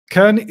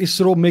Can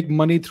ISRO make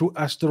money through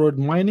asteroid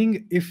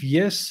mining? If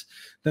yes,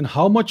 then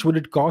how much would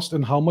it cost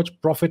and how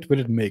much profit will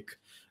it make?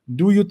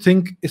 Do you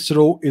think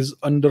ISRO is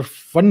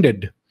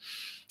underfunded?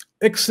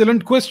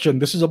 Excellent question.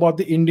 This is about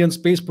the Indian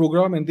space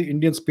program and the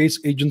Indian Space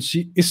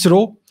Agency,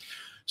 ISRO.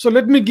 So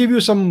let me give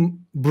you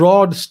some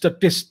broad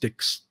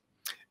statistics.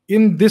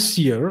 In this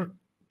year,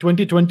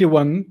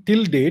 2021,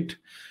 till date,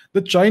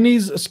 the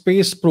Chinese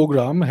space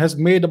program has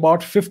made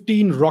about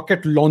 15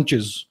 rocket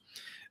launches.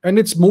 And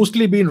it's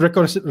mostly been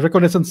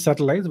reconnaissance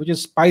satellites, which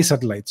is spy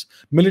satellites,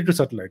 military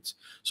satellites.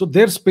 So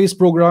their space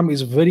program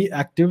is very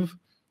active.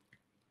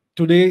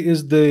 Today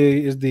is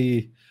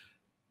the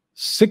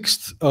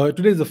 6th.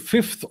 Today is the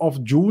 5th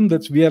of June.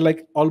 We are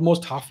like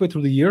almost halfway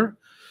through the year.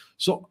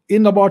 So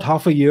in about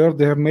half a year,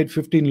 they have made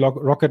 15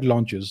 rocket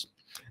launches.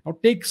 Now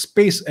take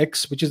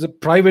SpaceX, which is a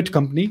private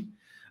company.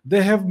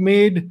 They have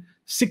made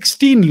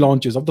 16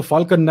 launches of the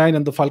Falcon 9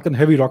 and the Falcon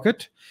Heavy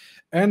rocket.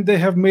 And they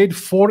have made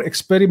 4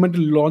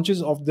 experimental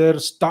launches of their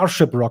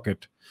Starship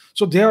rocket.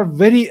 So they are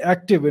very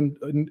active in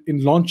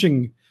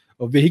launching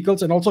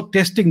vehicles and also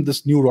testing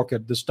this new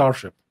rocket, the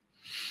Starship.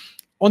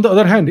 On the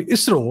other hand,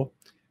 ISRO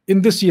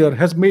in this year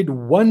has made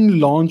 1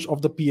 launch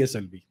of the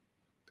PSLV,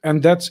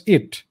 and that's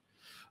it.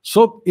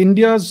 So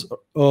India's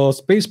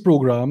space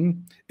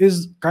program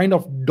is kind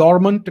of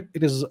dormant.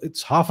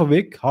 It's half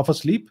awake, half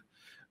asleep.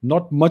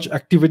 Not much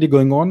activity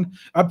going on.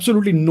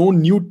 Absolutely no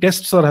new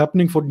tests are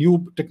happening for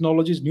new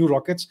technologies, new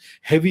rockets,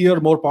 heavier,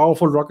 more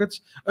powerful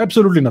rockets.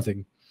 Absolutely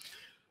nothing.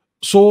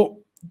 So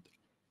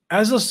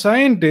as a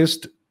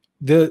scientist,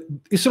 the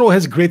ISRO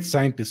has great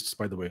scientists,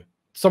 by the way.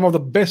 Some of the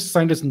best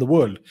scientists in the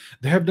world.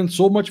 They have done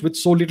so much with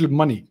so little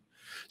money.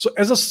 So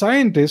as a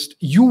scientist,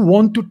 you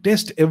want to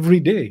test every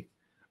day.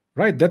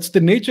 Right, that's the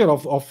nature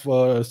of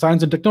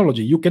science and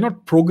technology. You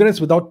cannot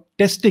progress without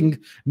testing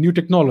new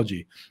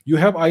technology. You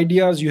have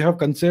ideas, you have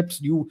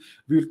concepts, you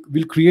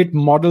will create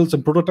models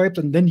and prototypes,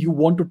 and then you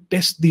want to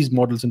test these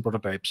models and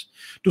prototypes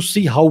to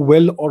see how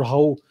well or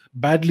how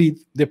badly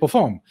they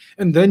perform.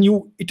 And then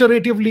you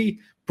iteratively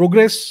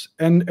progress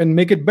and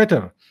make it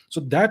better. So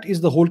that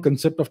is the whole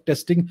concept of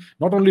testing.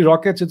 Not only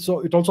rockets,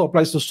 it also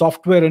applies to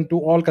software and to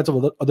all kinds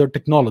of other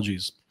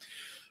technologies.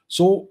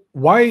 So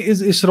why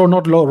is ISRO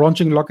not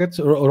launching rockets?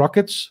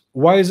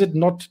 Why is it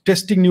not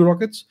testing new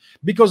rockets?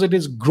 Because it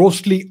is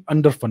grossly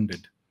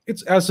underfunded.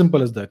 It's as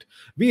simple as that.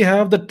 We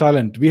have the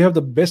talent. We have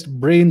the best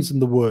brains in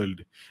the world.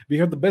 We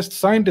have the best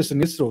scientists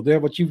in ISRO. They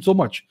have achieved so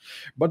much.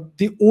 But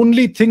the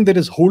only thing that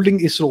is holding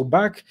ISRO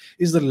back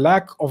is the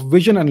lack of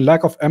vision and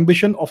lack of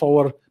ambition of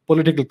our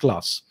political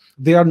class.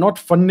 They are not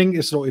funding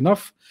ISRO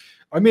enough.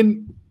 I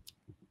mean,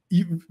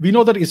 we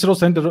know that ISRO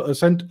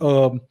sent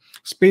a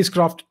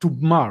spacecraft to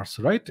Mars,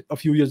 right? A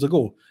few years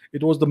ago.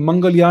 It was the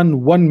Mangalyaan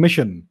 1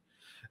 mission.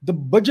 The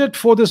budget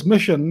for this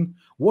mission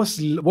was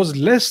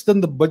less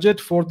than the budget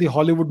for the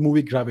Hollywood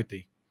movie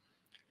Gravity.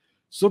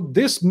 So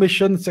this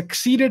mission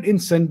succeeded in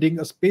sending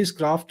a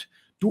spacecraft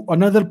to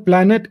another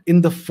planet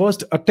in the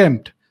first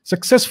attempt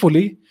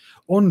successfully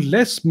on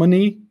less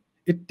money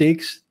it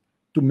takes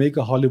to make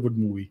a Hollywood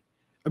movie.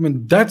 I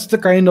mean, that's the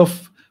kind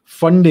of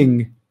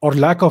funding or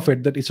lack of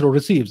it that ISRO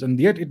receives, and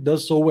yet it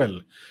does so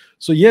well.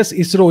 So yes,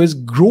 ISRO is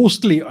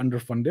grossly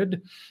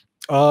underfunded.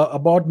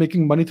 About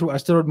making money through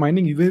asteroid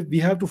mining, we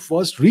have to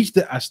first reach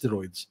the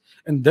asteroids,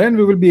 and then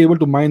we will be able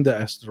to mine the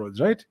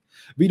asteroids, right?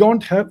 We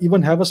don't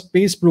even have a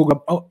space program,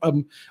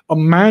 a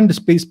manned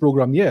space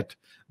program yet.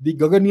 The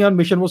Mangalyaan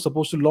mission was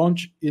supposed to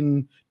launch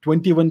in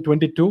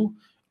 21-22.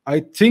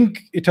 I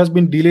think it has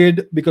been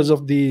delayed because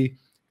of the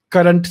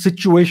current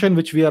situation,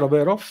 which we are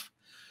aware of.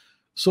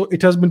 So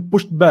it has been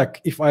pushed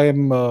back, if I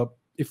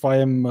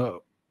am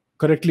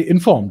correctly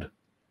informed.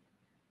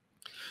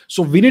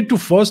 So we need to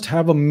first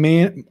have a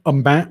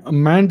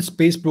manned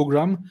space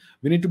program.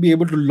 We need to be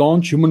able to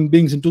launch human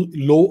beings into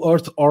low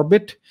Earth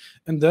orbit,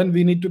 and then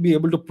we need to be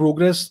able to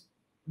progress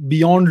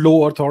beyond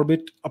low Earth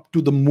orbit up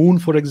to the moon,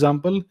 for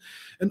example.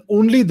 And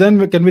only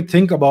then can we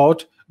think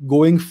about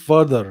going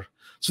further.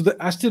 So the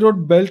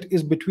asteroid belt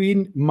is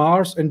between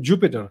Mars and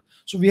Jupiter.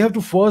 So we have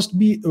to first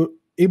be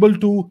able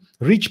to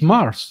reach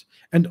Mars,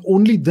 and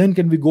only then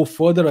can we go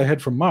further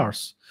ahead from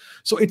Mars.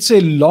 So it's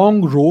a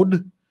long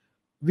road.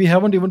 We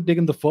haven't even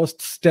taken the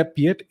first step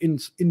yet in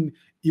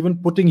even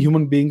putting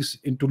human beings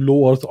into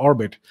low Earth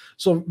orbit.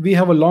 So we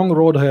have a long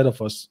road ahead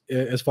of us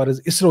as far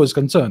as ISRO is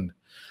concerned.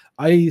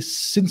 I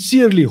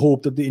sincerely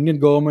hope that the Indian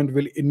government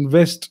will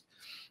invest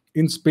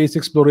in space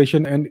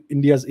exploration and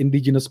India's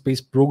indigenous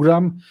space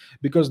program,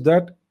 because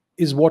that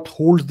is what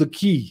holds the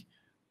key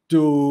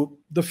to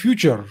the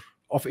future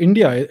of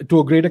India to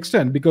a great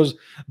extent, because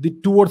the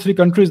 2 or 3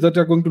 countries that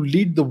are going to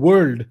lead the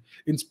world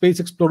in space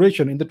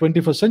exploration in the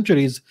 21st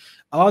centuries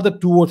are the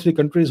 2 or 3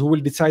 countries who will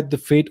decide the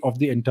fate of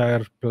the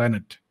entire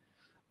planet.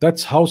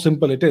 That's how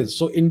simple it is.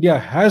 So India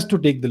has to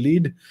take the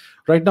lead.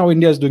 Right now,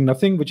 India is doing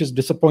nothing, which is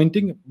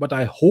disappointing, but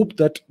I hope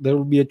that there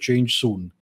will be a change soon.